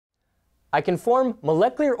I can form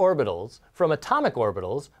molecular orbitals from atomic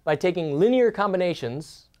orbitals by taking linear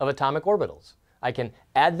combinations of atomic orbitals. I can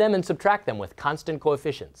add them and subtract them with constant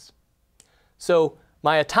coefficients. So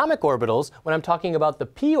my atomic orbitals, when I'm talking about the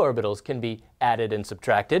p orbitals, can be added and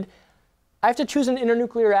subtracted. I have to choose an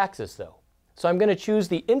internuclear axis, though. So I'm going to choose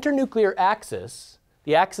the internuclear axis,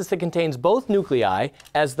 the axis that contains both nuclei,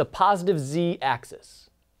 as the positive z-axis.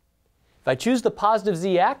 If I choose the positive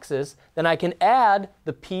z-axis, then I can add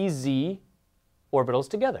the pz orbitals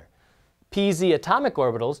together, pz atomic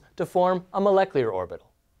orbitals, to form a molecular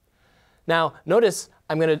orbital. Now, notice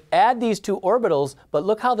I'm going to add these two orbitals, but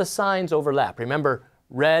look how the signs overlap. Remember,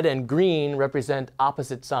 red and green represent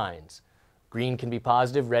opposite signs. Green can be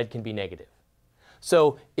positive, red can be negative.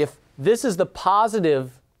 So if this is the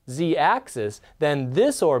positive z-axis, then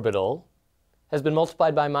this orbital has been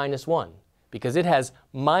multiplied by -1, because it has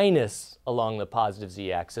minus along the positive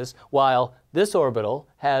z-axis, while this orbital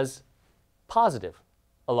has positive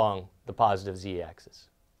along the positive z-axis.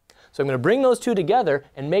 So I'm going to bring those two together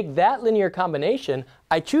and make that linear combination.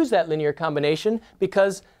 I choose that linear combination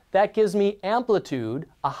because that gives me amplitude,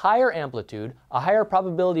 a higher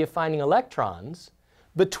probability of finding electrons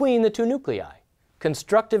between the two nuclei.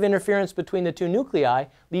 Constructive interference between the two nuclei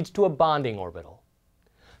leads to a bonding orbital.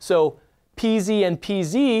 So pz and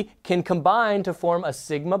pz can combine to form a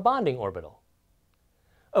sigma bonding orbital.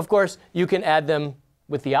 Of course, you can add them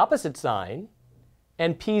with the opposite sign,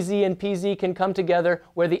 and pz and pz can come together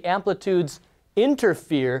where the amplitudes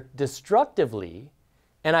interfere destructively,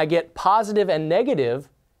 and I get positive and negative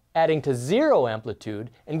adding to 0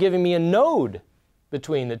 amplitude and giving me a node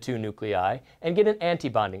between the two nuclei and get an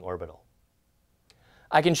antibonding orbital.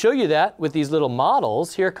 I can show you that with these little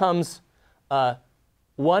models. Here comes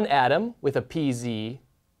one atom with a pz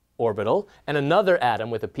orbital and another atom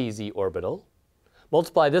with a pz orbital.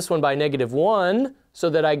 Multiply this one by -1 so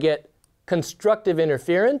that I get constructive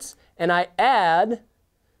interference, and I add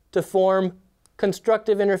to form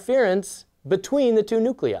constructive interference between the two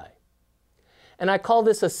nuclei. And I call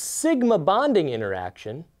this a sigma bonding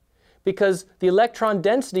interaction because the electron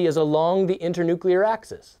density is along the internuclear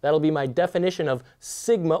axis. That'll be my definition of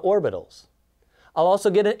sigma orbitals. I'll also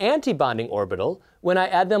get an antibonding orbital when I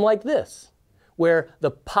add them like this, where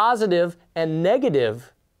the positive and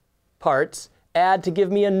negative parts add to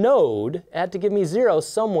give me a node, add to give me 0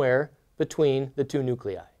 somewhere between the two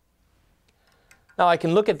nuclei. Now I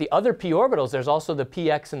can look at the other p orbitals. There's also the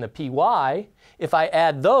px and the py. If I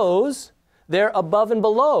add those, they're above and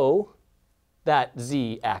below that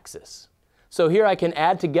z-axis. So here I can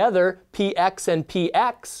add together px and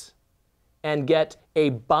px and get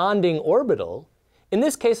a bonding orbital. In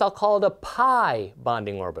this case, I'll call it a pi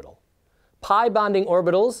bonding orbital. Pi bonding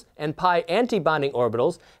orbitals and pi antibonding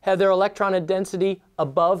orbitals have their electron density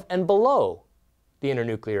above and below the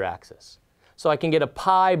internuclear axis. So I can get a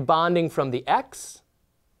pi bonding from the x,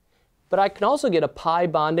 but I can also get a pi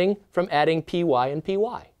bonding from adding py and py.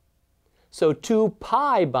 So 2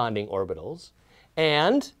 pi bonding orbitals,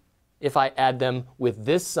 and if I add them with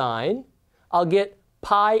this sign, I'll get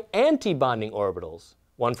pi antibonding orbitals,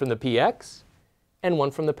 one from the px and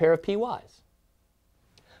one from the pair of py's.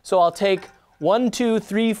 So I'll take 1, 2,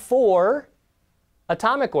 3, 4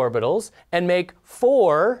 atomic orbitals and make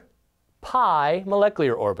 4 pi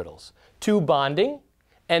molecular orbitals, 2 bonding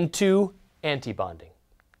and 2 antibonding.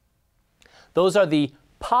 Those are the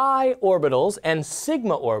pi orbitals and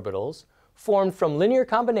sigma orbitals formed from linear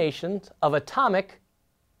combinations of atomic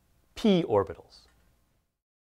p orbitals.